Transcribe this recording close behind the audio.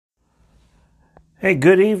Hey,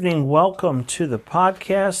 good evening. Welcome to the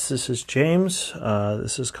podcast. This is James.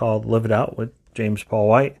 This is called Live It Out with James Paul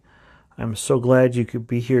White. I'm so glad you could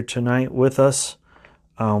be here tonight with us.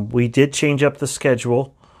 We did change up the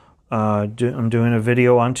schedule. I'm doing a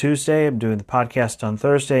video on Tuesday. I'm doing the podcast on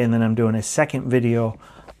Thursday, and then I'm doing a second video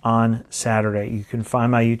on Saturday. You can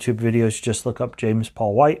find my YouTube videos. Just look up James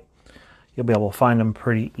Paul White. You'll be able to find them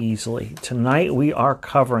pretty easily. Tonight we are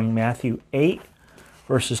covering Matthew 8.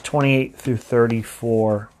 Verses 28 through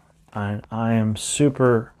 34, and I am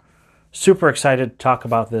super excited to talk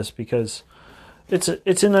about this because it's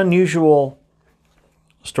an unusual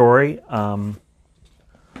story. I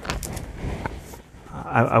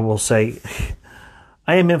will say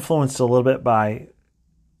I am influenced a little bit by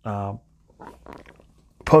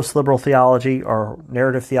post-liberal theology or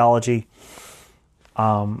narrative theology.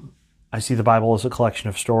 I see the Bible as a collection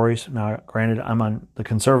of stories. Now, granted, I'm on the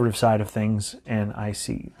conservative side of things, and I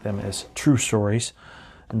see them as true stories.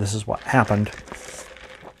 And this is what happened,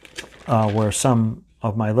 where some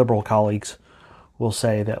of my liberal colleagues will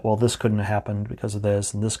say that, well, this couldn't have happened because of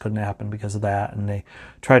this, and this couldn't have happened because of that. And they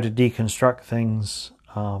try to deconstruct things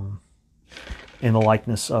in the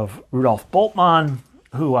likeness of Rudolf Bultmann,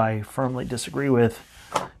 who I firmly disagree with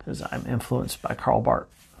because I'm influenced by Karl Barth.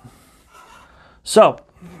 So,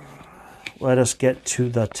 let us get to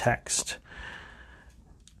the text.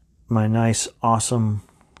 My nice, awesome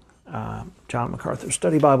John MacArthur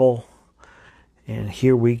Study Bible. And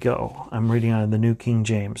here we go. I'm reading out of the New King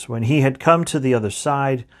James. When he had come to the other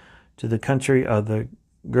side, to the country of the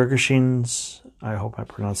Gergeshenes, I hope I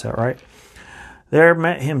pronounced that right, there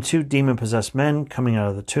met him two demon-possessed men coming out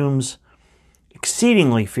of the tombs,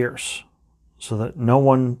 exceedingly fierce, so that no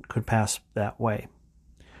one could pass that way.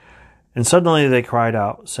 And suddenly they cried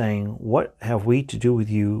out, saying, "What have we to do with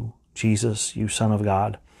you, Jesus, you Son of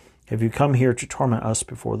God? Have you come here to torment us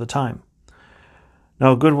before the time?"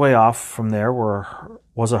 Now a good way off from there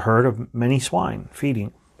was a herd of many swine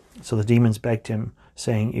feeding. So the demons begged him,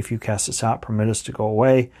 saying, "If you cast us out, permit us to go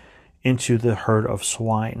away into the herd of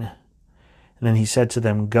swine." And then he said to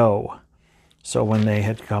them, "Go." So when they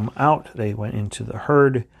had come out, they went into the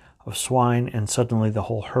herd of swine, and suddenly the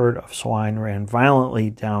whole herd of swine ran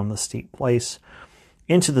violently down the steep place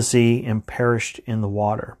into the sea and perished in the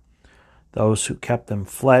water. Those who kept them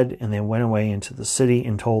fled, and they went away into the city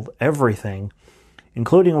and told everything,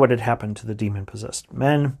 including what had happened to the demon-possessed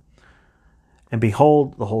men. And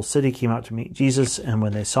behold, the whole city came out to meet Jesus, and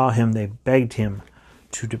when they saw him, they begged him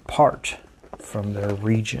to depart from their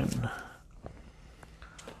region.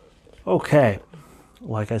 Okay,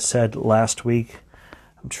 like I said last week,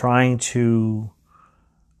 I'm trying to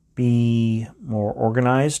be more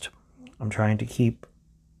organized. I'm trying to keep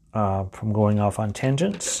from going off on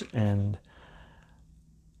tangents, and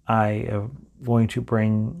I am going to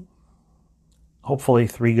bring hopefully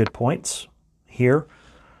 3 good points here.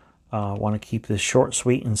 I want to keep this short,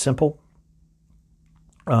 sweet, and simple.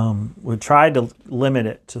 We tried to limit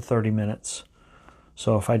it to 30 minutes.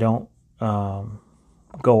 So if I don't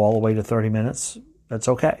go all the way to 30 minutes, that's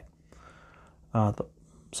okay.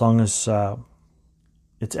 As long as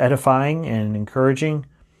it's edifying and encouraging,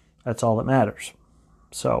 that's all that matters.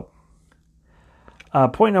 So,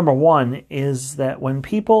 point number 1 is that when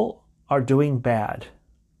people are doing bad,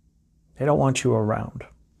 they don't want you around.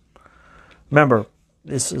 Remember,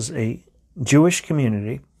 this is a Jewish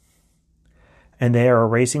community, and they are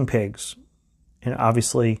raising pigs. And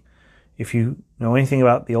obviously, if you know anything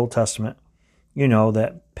about the Old Testament, you know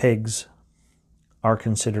that pigs are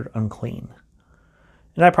considered unclean.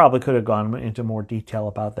 And I probably could have gone into more detail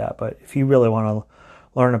about that, but if you really want to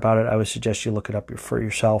learn about it, I would suggest you look it up for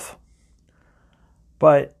yourself.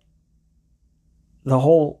 But the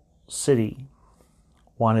whole city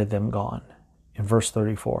wanted them gone in verse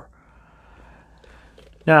 34.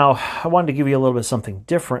 Now, I wanted to give you a little bit of something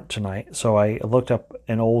different tonight, so I looked up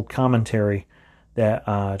an old commentary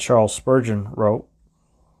that Charles Spurgeon wrote,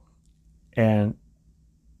 and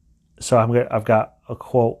so I've got a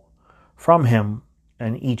quote from him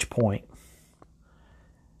and each point.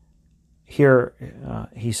 Here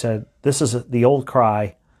he said, this is the old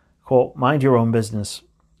cry, quote, "Mind your own business,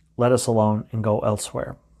 let us alone and go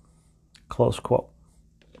elsewhere," close quote.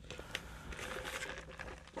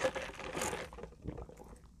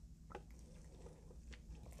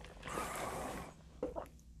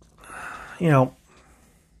 You know,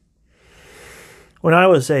 when I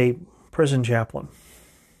was a prison chaplain,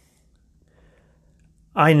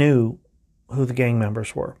 I knew who the gang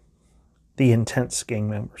members were, the intense gang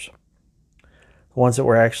members, the ones that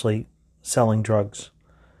were actually selling drugs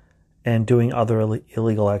and doing other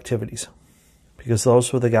illegal activities, because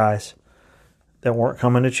those were the guys that weren't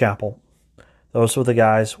coming to chapel, Those were the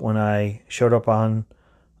guys, when I showed up on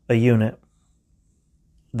a unit,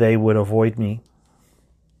 they would avoid me.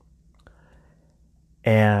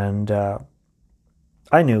 And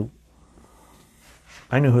I knew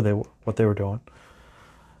what they were doing.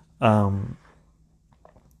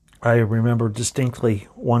 I remember distinctly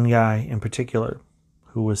one guy in particular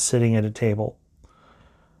who was sitting at a table,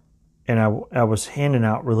 and I was handing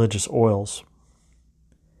out religious oils.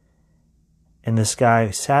 And this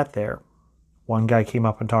guy sat there. One guy came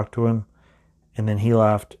up and talked to him, and then he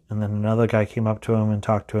left. And then another guy came up to him and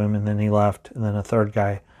talked to him, and then he left. And then a third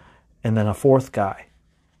guy, and then a fourth guy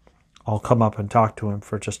all come up and talk to him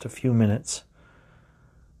for just a few minutes.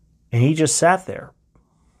 And he just sat there.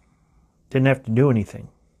 Didn't have to do anything.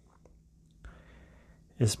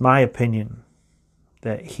 It's my opinion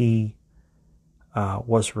that he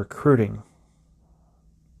was recruiting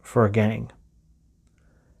for a gang.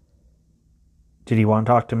 Did he want to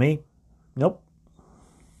talk to me? Nope.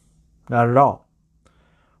 Not at all.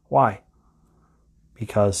 Why?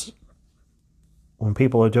 Because when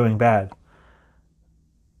people are doing bad,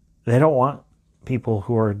 they don't want people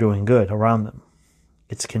who are doing good around them.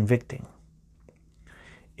 It's convicting.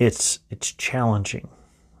 It's challenging.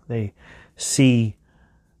 They see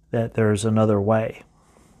that there's another way.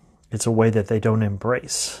 It's a way that they don't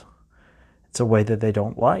embrace. It's a way that they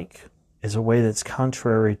don't like. It's a way that's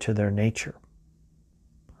contrary to their nature.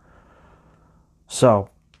 So,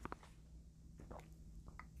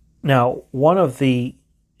 now, one of the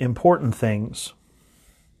important things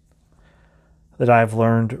that I've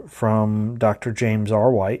learned from Dr. James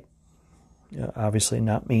R. White, obviously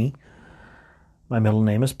not me, my middle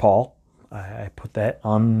name is Paul. I put that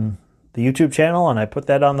on the YouTube channel, and I put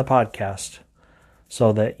that on the podcast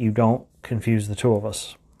so that you don't confuse the two of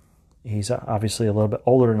us. He's obviously a little bit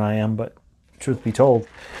older than I am, but truth be told,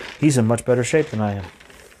 he's in much better shape than I am.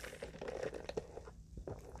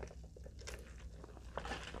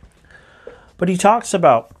 But he talks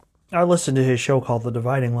about, I listened to his show called The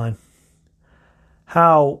Dividing Line,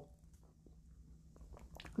 how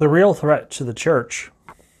the real threat to the church,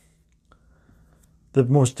 the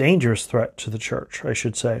most dangerous threat to the church, I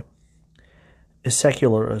should say, is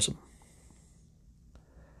secularism.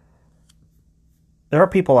 There are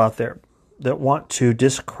people out there that want to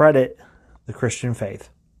discredit the Christian faith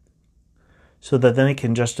so that then they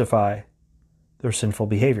can justify their sinful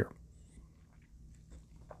behavior.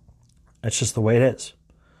 That's just the way it is.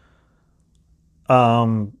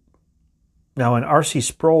 Now, in R.C.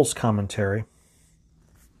 Sproul's commentary,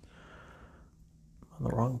 on the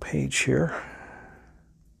wrong page here,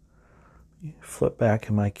 flip back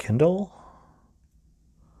in my Kindle.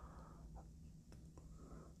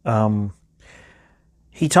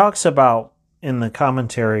 He talks about, in the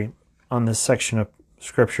commentary on this section of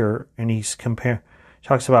Scripture, and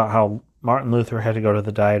talks about how Martin Luther had to go to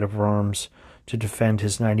the Diet of Worms to defend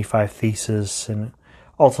his 95 Theses, and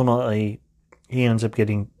ultimately he ends up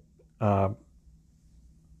getting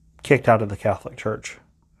kicked out of the Catholic Church.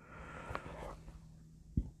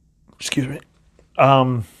 Excuse me.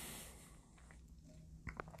 And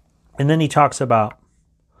then he talks about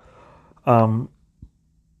part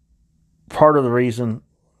of the reason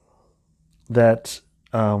that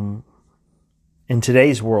in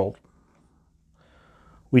today's world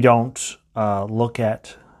we don't look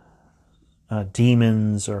at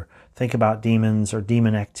demons or think about demons or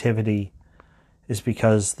demon activity is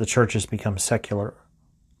because the church has become secular.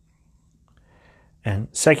 And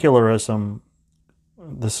secularism,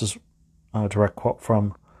 this is a direct quote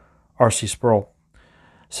from R.C. Sproul,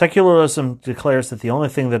 secularism declares that the only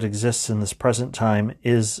thing that exists in this present time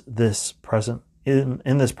is this present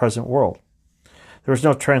in this present world. There is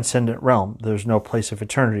no transcendent realm. There's no place of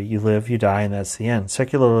eternity. You live, you die, and that's the end.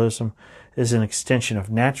 Secularism is an extension of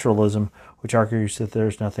naturalism, which argues that there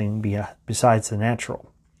is nothing besides the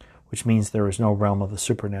natural, which means there is no realm of the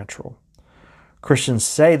supernatural. Christians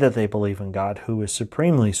say that they believe in God, who is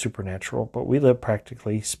supremely supernatural, but we live,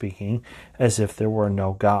 practically speaking, as if there were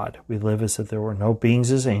no God. We live as if there were no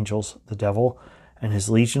beings as angels, the devil, and his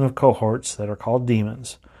legion of cohorts that are called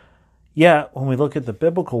demons. Yet, when we look at the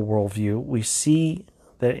biblical worldview, we see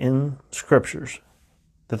that in Scriptures,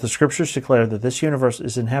 that the Scriptures declare that this universe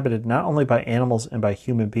is inhabited not only by animals and by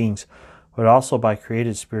human beings, but also by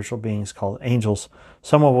created spiritual beings called angels,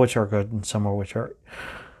 some of which are good and some of which are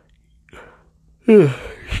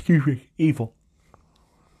evil.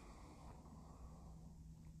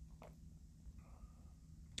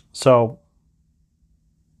 So,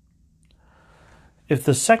 if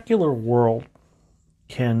the secular world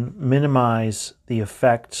can minimize the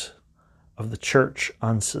effect of the church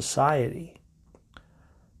on society,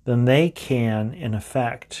 then they can, in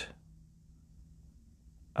effect,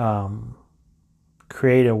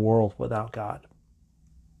 create a world without God.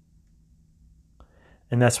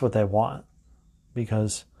 And that's what they want.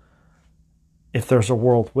 Because if there's a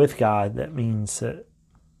world with God, that means that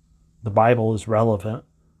the Bible is relevant.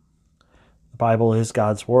 The Bible is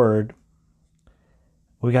God's word.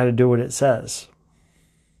 We got to do what it says.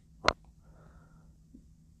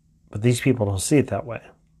 But these people don't see it that way.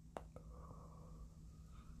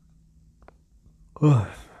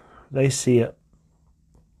 They see it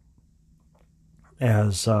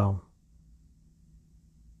as,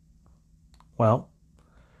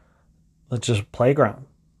 it's just a playground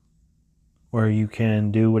where you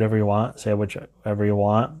can do whatever you want, say whatever you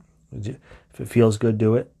want. If it feels good,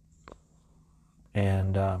 do it.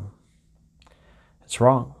 And it's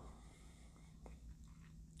wrong.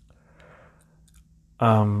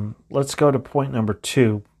 Let's go to point number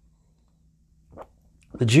 2.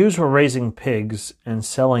 The Jews were raising pigs and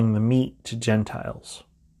selling the meat to Gentiles.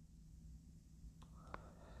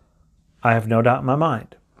 I have no doubt in my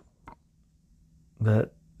mind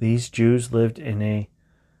that these Jews lived in a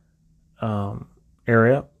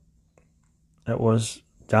area that was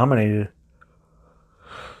dominated.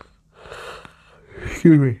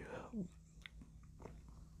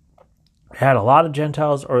 Had a lot of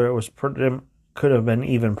Gentiles, or it was could have been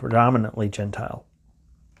even predominantly Gentile.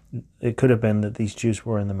 It could have been that these Jews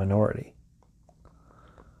were in the minority.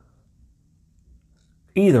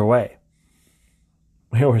 Either way,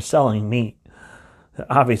 they were selling meat that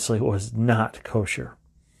obviously was not kosher.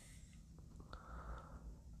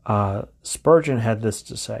 Spurgeon had this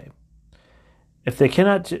to say: if they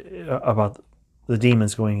cannot about the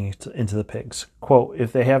demons going into the pigs, quote,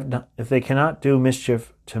 if they cannot do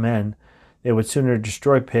mischief to men, they would sooner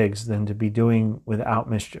destroy pigs than to be doing without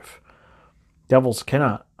mischief. Devils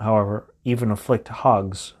cannot, however, even afflict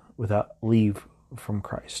hogs without leave from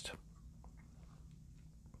Christ.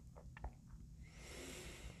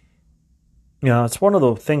 It's one of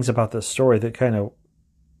the things about this story that kind of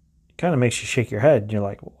makes you shake your head. And you're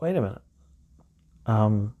like, wait a minute.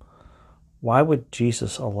 Why would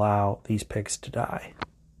Jesus allow these pigs to die?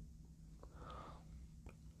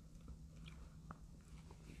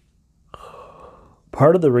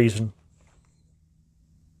 Part of the reason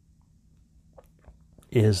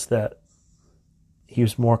is that he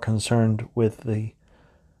was more concerned with the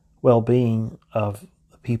well-being of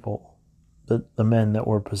the people, the men that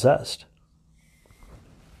were possessed.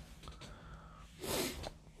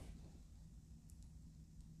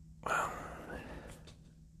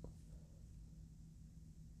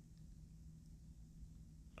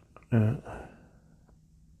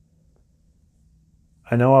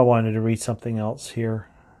 I know I wanted to read something else here.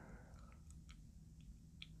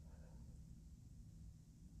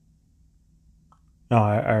 No,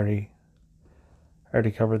 I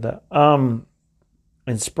already covered that. In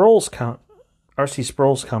R.C.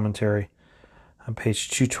 Sproul's commentary on page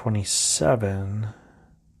 227,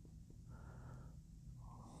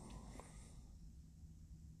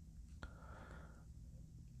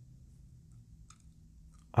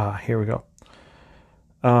 here we go.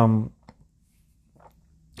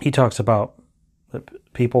 He talks about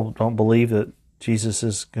that people don't believe that Jesus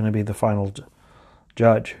is going to be the final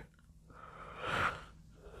judge.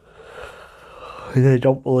 They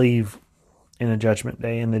don't believe in a judgment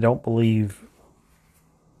day, and they don't believe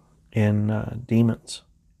in demons.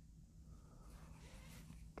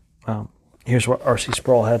 Here's what R.C.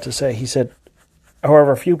 Sproul had to say. He said,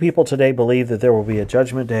 however, few people today believe that there will be a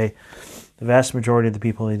judgment day. The vast majority of the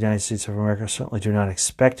people in the United States of America certainly do not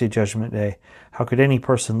expect a judgment day. How could any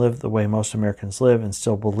person live the way most Americans live and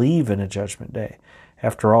still believe in a judgment day?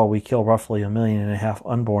 After all, we kill roughly 1.5 million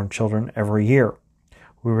unborn children every year.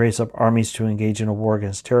 We raise up armies to engage in a war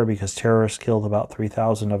against terror because terrorists killed about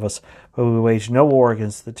 3,000 of us, but we wage no war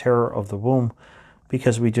against the terror of the womb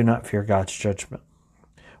because we do not fear God's judgment.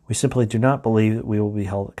 We simply do not believe that we will be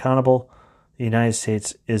held accountable. The United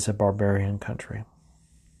States is a barbarian country.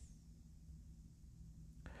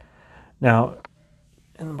 Now,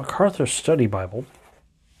 in the MacArthur Study Bible,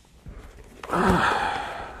 it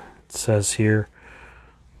says here,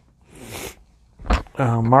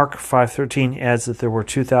 Mark 5:13 adds that there were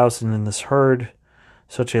 2,000 in this herd.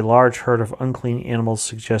 Such a large herd of unclean animals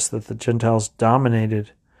suggests that the Gentiles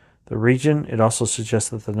dominated the region. It also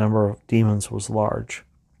suggests that the number of demons was large.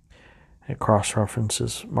 It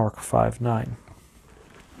cross-references Mark 5:9.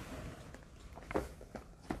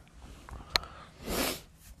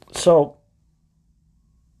 So,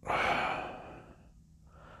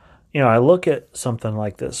 I look at something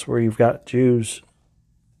like this where you've got Jews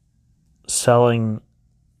selling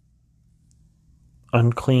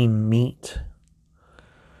unclean meat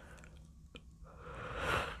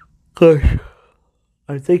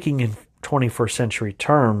I'm thinking in 21st century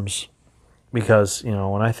terms because,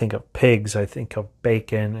 when I think of pigs, I think of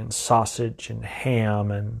bacon and sausage and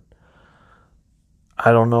ham, and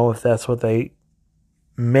I don't know if that's what they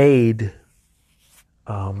made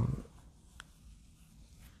the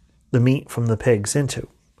meat from the pigs into.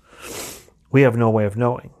 We have no way of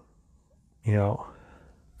knowing.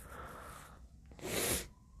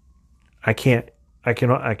 I can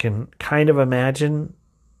kind of imagine.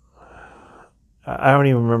 I don't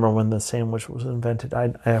even remember when the sandwich was invented.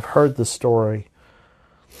 I have heard the story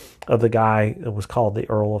of the guy that was called the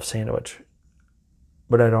Earl of Sandwich,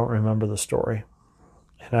 but I don't remember the story,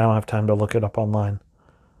 and I don't have time to look it up online.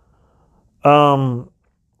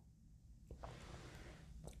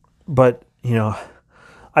 But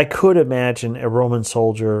I could imagine a Roman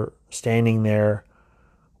soldier standing there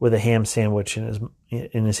with a ham sandwich in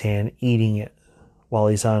his hand, eating it while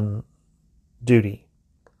he's on duty.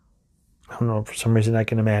 I don't know, for some reason I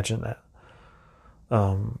can imagine that.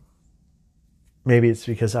 Maybe it's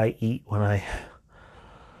because I eat when I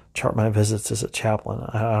chart my visits as a chaplain.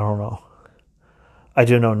 I don't know. I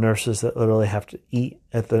do know nurses that literally have to eat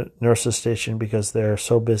at the nurse's station because they're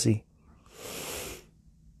so busy.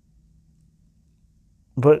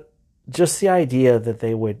 But just the idea that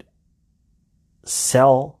they would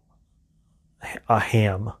sell a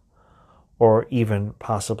ham or even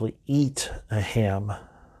possibly eat a ham,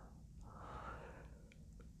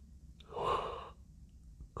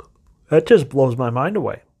 that just blows my mind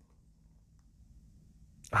away.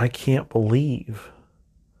 I can't believe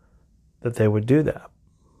that they would do that.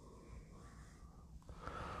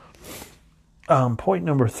 Point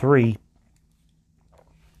number 3.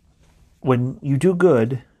 When you do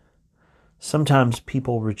good, sometimes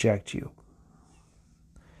people reject you.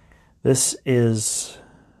 This is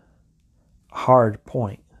a hard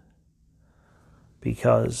point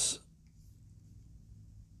because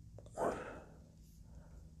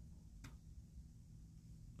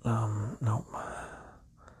no. I'm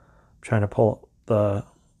trying to pull the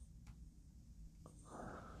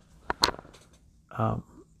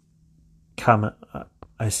comment.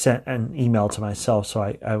 I sent an email to myself so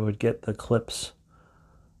I would get the clips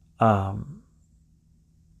from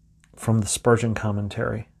the Spurgeon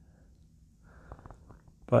commentary.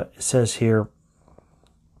 But it says here,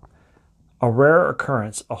 a rare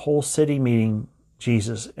occurrence, a whole city meeting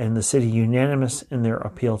Jesus and the city unanimous in their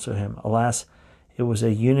appeal to him. Alas, it was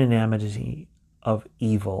a unanimity of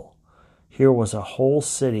evil. Here was a whole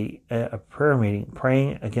city at a prayer meeting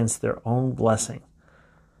praying against their own blessing,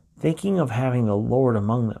 thinking of having the Lord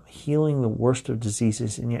among them, healing the worst of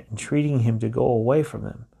diseases, and yet entreating him to go away from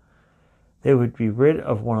them. They would be rid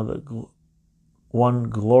of one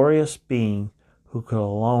glorious being who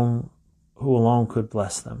alone could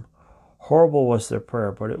bless them. Horrible was their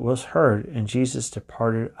prayer, but it was heard, and Jesus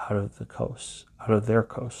departed out of their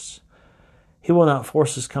coasts. He will not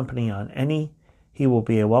force his company on any. He will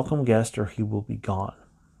be a welcome guest, or he will be gone.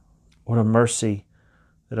 What a mercy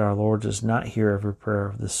that our Lord does not hear every prayer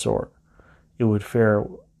of this sort.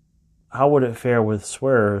 How would it fare with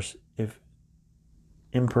swearers if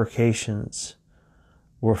imprecations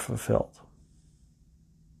were fulfilled?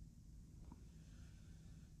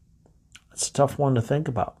 It's a tough one to think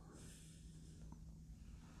about.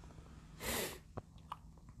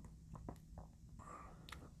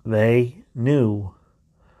 They knew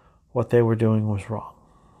what they were doing was wrong.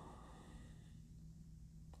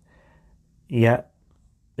 Yet,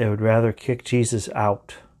 they would rather kick Jesus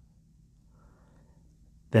out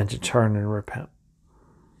than to turn and repent.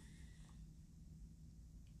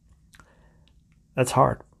 That's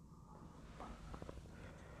hard.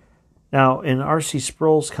 Now, in R.C.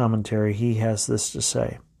 Sproul's commentary, he has this to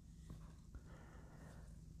say.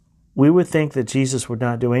 We would think that Jesus would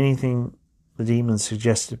not do anything the demons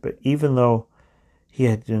suggested, but even though he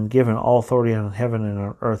had been given all authority on heaven and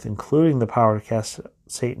on earth, including the power to cast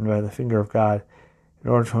Satan by the finger of God, in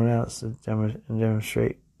order to announce and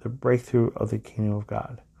demonstrate the breakthrough of the kingdom of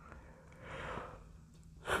God.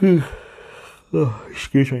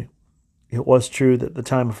 Excuse me. It was true that the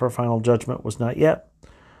time of our final judgment was not yet,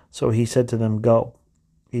 so he said to them, "Go."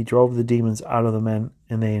 He drove the demons out of the men,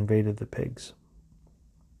 and they invaded the pigs.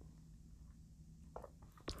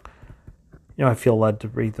 I feel led to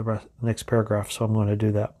read the next paragraph, so I'm going to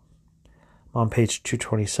do that. I'm on page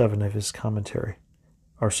 227 of his commentary,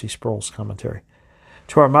 R.C. Sproul's commentary.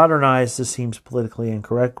 To our modern eyes, this seems politically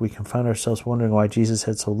incorrect. We can find ourselves wondering why Jesus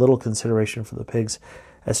had so little consideration for the pigs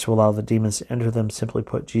as to allow the demons to enter them. Simply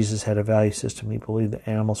put, Jesus had a value system. He believed that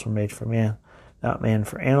animals were made for man, not man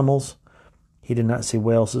for animals. He did not see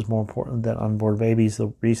whales as more important than unborn babies.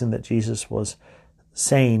 The reason that Jesus was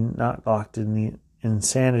sane, not locked in the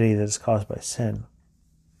insanity that is caused by sin.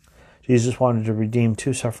 Jesus wanted to redeem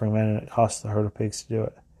 2 suffering men, and it cost the herd of pigs to do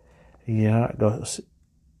it. He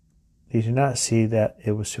did not see that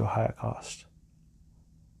it was too high a cost.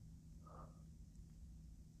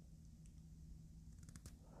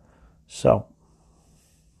 So,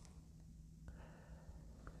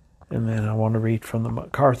 and then I want to read from the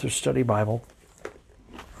MacArthur Study Bible,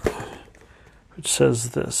 which says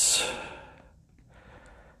this.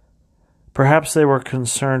 Perhaps they were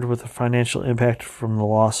concerned with the financial impact from the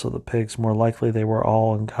loss of the pigs. More likely, they were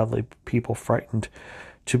all ungodly people frightened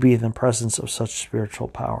to be in the presence of such spiritual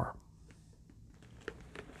power.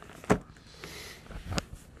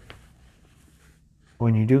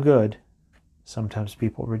 When you do good, sometimes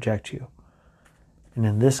people reject you. And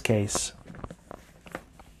in this case,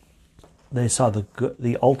 they saw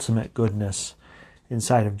the ultimate goodness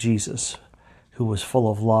inside of Jesus, who was full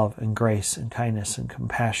of love and grace and kindness and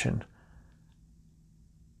compassion.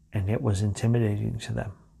 And it was intimidating to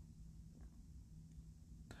them.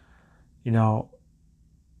 You know,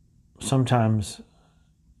 sometimes,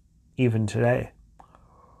 even today.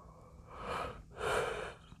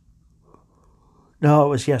 No, it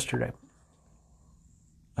was yesterday.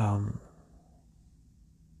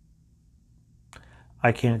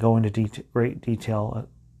 I can't go into great detail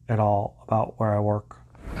at all about where I work.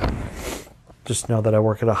 Just know that I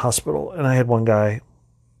work at a hospital, and I had one guy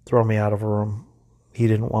throw me out of a room. He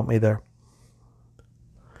didn't want me there.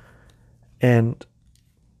 And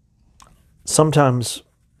sometimes,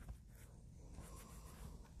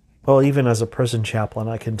 well, even as a prison chaplain,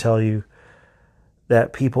 I can tell you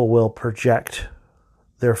that people will project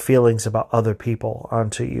their feelings about other people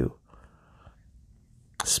onto you,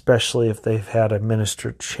 especially if they've had a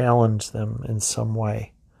minister challenge them in some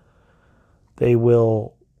way. They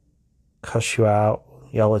will cuss you out,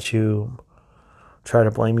 yell at you, try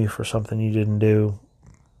to blame you for something you didn't do,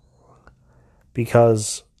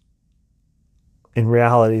 because in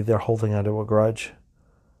reality they're holding onto a grudge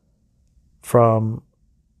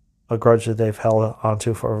that they've held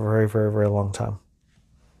onto for a very, very, very long time.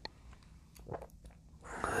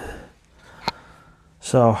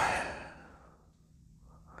 So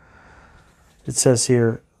it says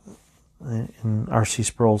here in R.C.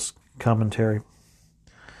 Sproul's commentary,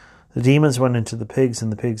 the demons went into the pigs,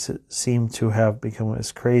 and the pigs seemed to have become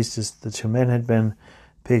as crazed as the 2 men had been.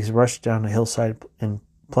 Pigs rushed down a hillside and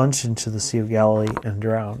plunged into the Sea of Galilee and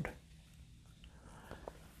drowned.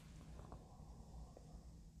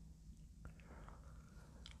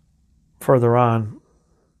 Further on,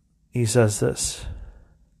 he says this.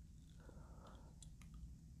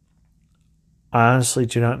 I honestly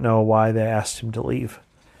do not know why they asked him to leave.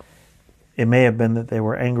 It may have been that they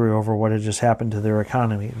were angry over what had just happened to their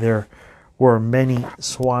economy. There were many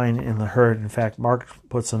swine in the herd. In fact, Mark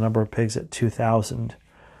puts the number of pigs at 2,000.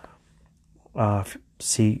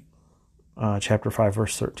 See chapter 5,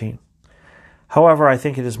 verse 13. However, I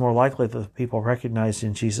think it is more likely that the people recognized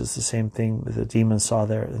in Jesus the same thing that the demons saw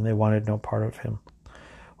there, and they wanted no part of him.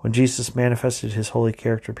 When Jesus manifested his holy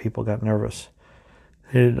character, people got nervous.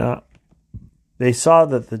 They saw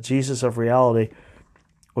that the Jesus of reality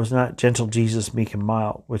was not gentle Jesus, meek and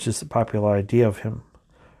mild, which is the popular idea of him.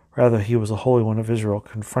 Rather, he was the Holy One of Israel.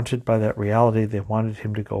 Confronted by that reality, they wanted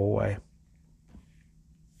him to go away.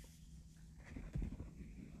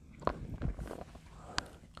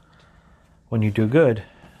 When you do good,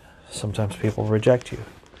 sometimes people reject you.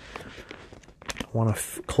 I want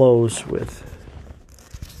to close with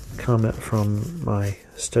a comment from my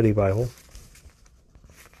study Bible.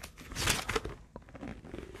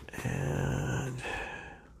 And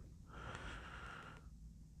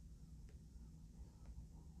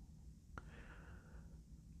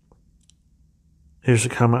here's a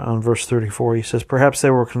comment on verse 34. He says, perhaps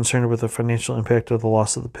they were concerned with the financial impact of the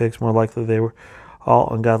loss of the pigs. More likely they were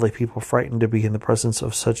all ungodly people frightened to be in the presence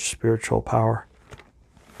of such spiritual power.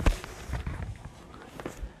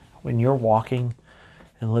 When you're walking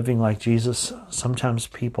and living like Jesus, sometimes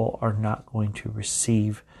people are not going to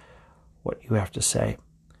receive what you have to say.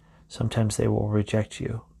 Sometimes they will reject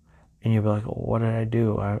you. And you'll be like, well, what did I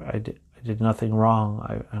do? I did nothing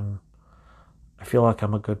wrong. I feel like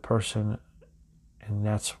I'm a good person. And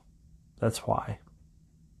that's why.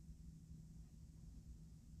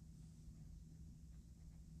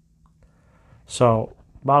 So,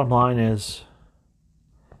 bottom line is,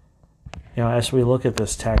 as we look at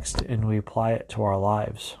this text and we apply it to our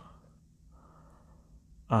lives,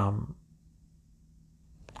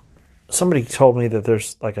 somebody told me that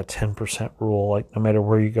there's like a 10% rule, like no matter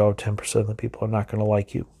where you go, 10% of the people are not going to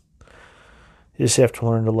like you. You just have to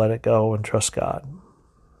learn to let it go and trust God.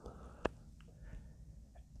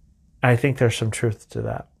 I think there's some truth to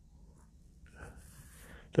that.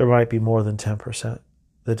 There might be more than 10%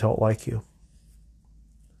 that don't like you.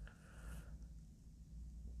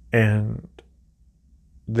 And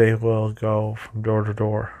they will go from door to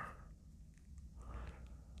door.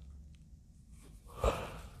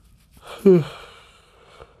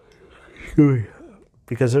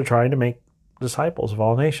 Because they're trying to make disciples of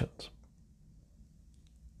all nations.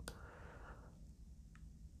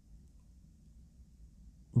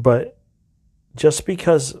 But just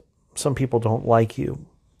because some people don't like you,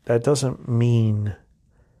 that doesn't mean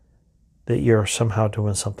that you're somehow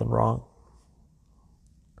doing something wrong.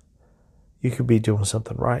 You could be doing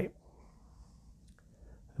something right.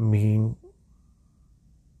 I mean,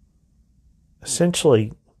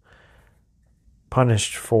 essentially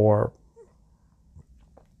punished for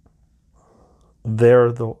I'm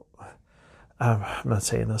not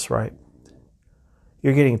saying this right.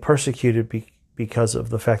 You're getting persecuted because of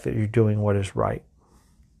the fact that you're doing what is right.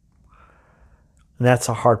 And that's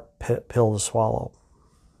a hard pill to swallow.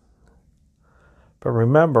 But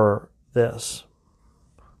remember this.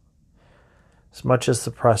 As much as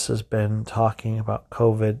the press has been talking about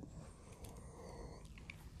COVID,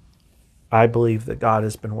 I believe that God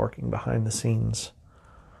has been working behind the scenes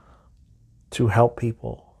to help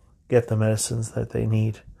people get the medicines that they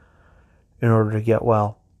need in order to get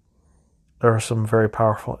well. There are some very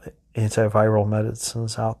powerful antiviral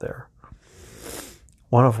medicines out there.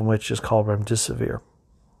 One of them which is called Remdesivir.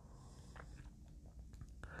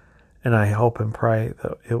 And I hope and pray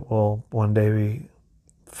that it will one day be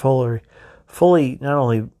fully not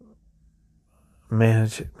only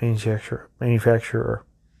manufacturer.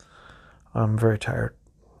 I'm very tired.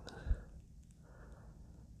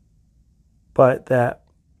 But that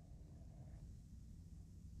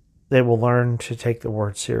they will learn to take the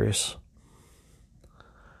word serious.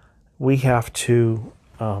 We have to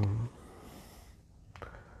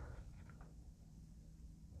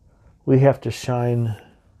shine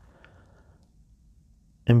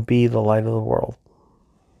and be the light of the world.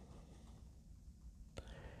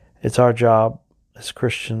 It's our job as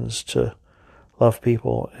Christians to love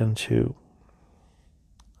people and to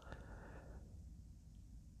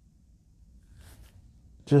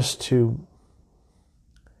just to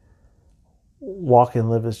walk and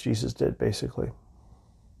live as Jesus did, basically.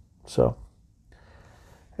 So,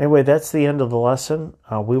 anyway, that's the end of the lesson.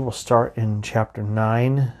 We will start in chapter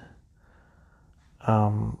 9.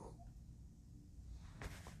 I'm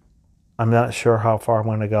not sure how far I'm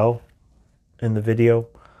going to go in the video,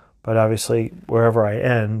 but obviously wherever I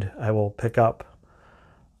end, I will pick up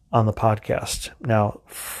on the podcast. Now,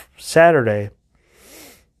 Saturday,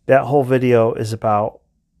 that whole video is about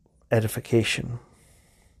edification.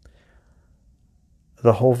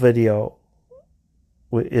 The whole video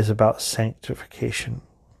is about sanctification.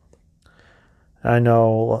 I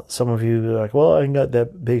know some of you are like, well, I got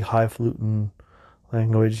that big highfalutin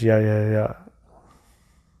language. Yeah.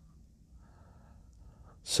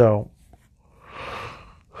 So,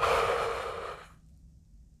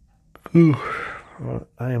 I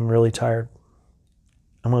am really tired.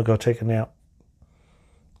 I'm going to go take a nap.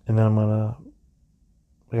 And then I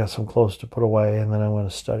got some clothes to put away, and then I'm going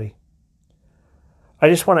to study. I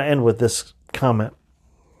just want to end with this comment.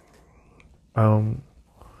 The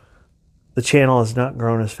channel has not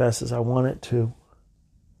grown as fast as I want it to.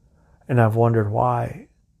 And I've wondered why.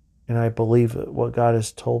 And I believe that what God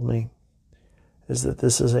has told me is that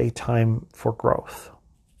this is a time for growth.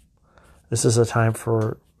 This is a time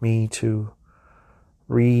for me to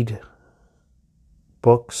read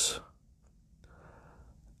books.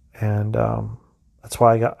 And that's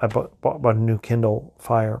why I bought a new Kindle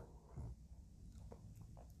Fire.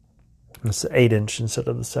 It's the 8-inch instead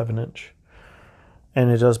of the 7-inch. And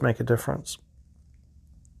it does make a difference.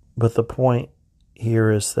 But the point here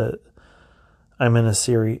is that I'm in a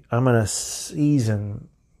season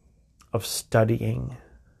of studying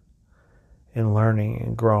and learning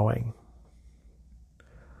and growing,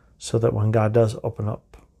 so that when God does open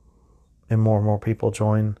up and more people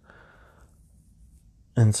join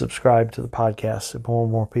and subscribe to the podcast, and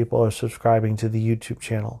more people are subscribing to the YouTube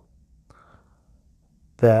channel,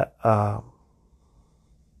 that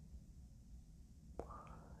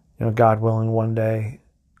God willing, one day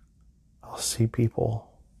I'll see people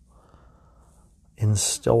in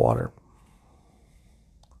Stillwater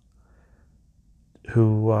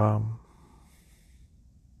who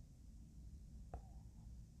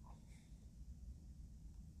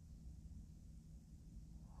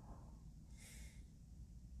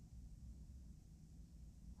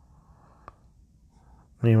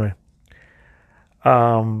anyway,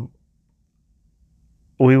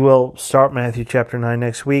 we will start Matthew chapter 9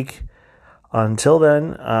 next week. Until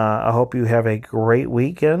then, I hope you have a great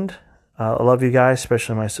weekend. I love you guys,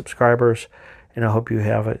 especially my subscribers, and I hope you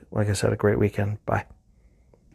have, like I said, a great weekend. Bye.